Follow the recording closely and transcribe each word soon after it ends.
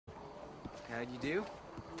How'd you do?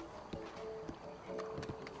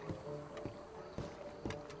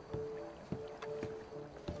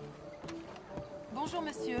 Bonjour,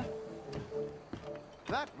 monsieur.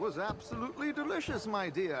 That was absolutely delicious, my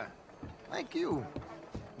dear. Thank you.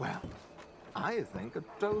 Well, I think a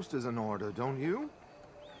toast is in order, don't you?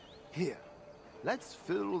 Here, let's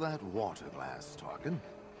fill that water glass, Tarkin.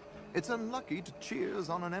 It's unlucky to cheers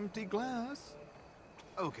on an empty glass.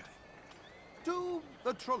 Okay. To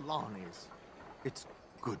the Trelawnys. It's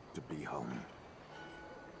good to be home.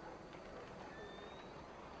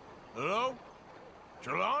 Hello?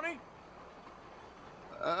 Trelawny?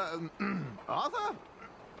 Arthur?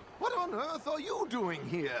 What on earth are you doing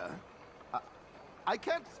here? I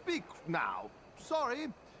can't speak now. Sorry.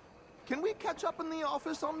 Can we catch up in the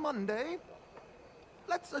office on Monday?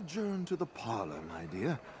 Let's adjourn to the parlor, my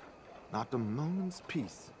dear. Not a moment's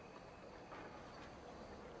peace.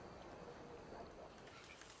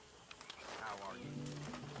 How are you?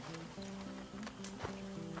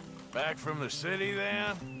 Back from the city,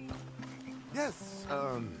 then? Yes,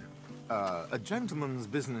 a gentleman's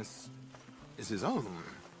business is his own.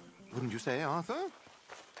 Wouldn't you say, Arthur?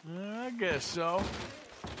 I guess so.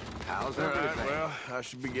 How's All everything? right, well, I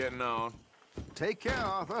should be getting on. Take care,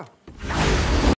 Arthur.